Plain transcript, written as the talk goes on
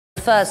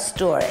First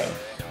story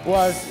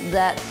was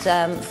that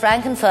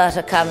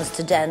Frankenfurter comes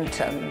to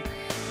Denton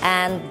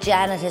and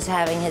Janet is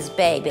having his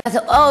baby. I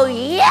thought, oh,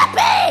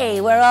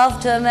 yippee, we're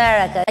off to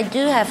America. I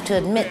do have to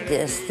admit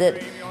this,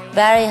 that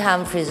Barry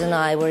Humphries and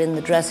I were in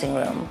the dressing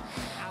room,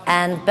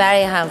 and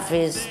Barry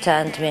Humphries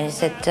turned to me and he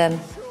said,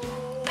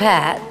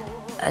 Pat,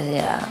 I said,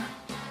 yeah.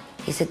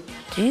 He said,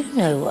 do you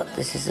know what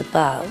this is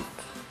about?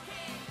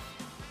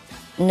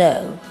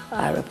 No,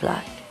 I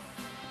replied,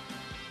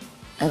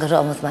 and got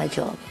on with my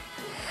job.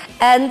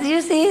 And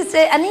you see,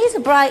 and he's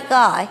a bright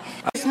guy.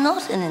 It's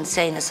not an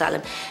insane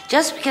asylum.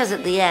 Just because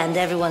at the end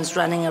everyone's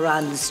running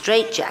around in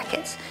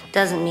straitjackets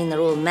doesn't mean they're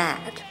all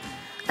mad.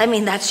 I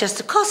mean, that's just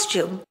a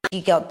costume.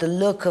 She got the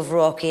look of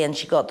Rocky and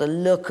she got the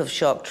look of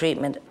Shock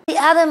Treatment. The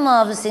other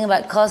marvelous thing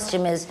about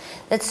costume is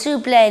that Sue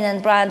Blaine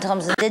and Brian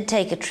Thompson did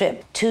take a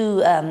trip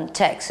to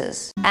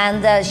Texas,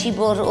 and she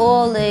went to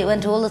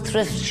all the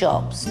thrift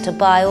shops to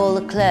buy all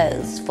the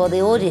clothes for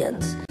the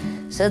audience.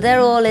 So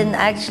they're all in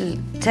actual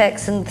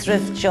Texan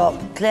thrift shop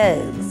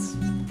clothes.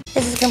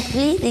 This is a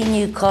completely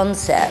new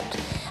concept,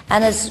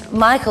 and as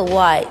Michael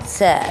White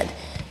said,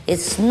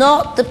 it's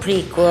not the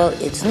prequel,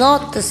 it's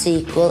not the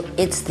sequel,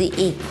 it's the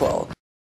equal.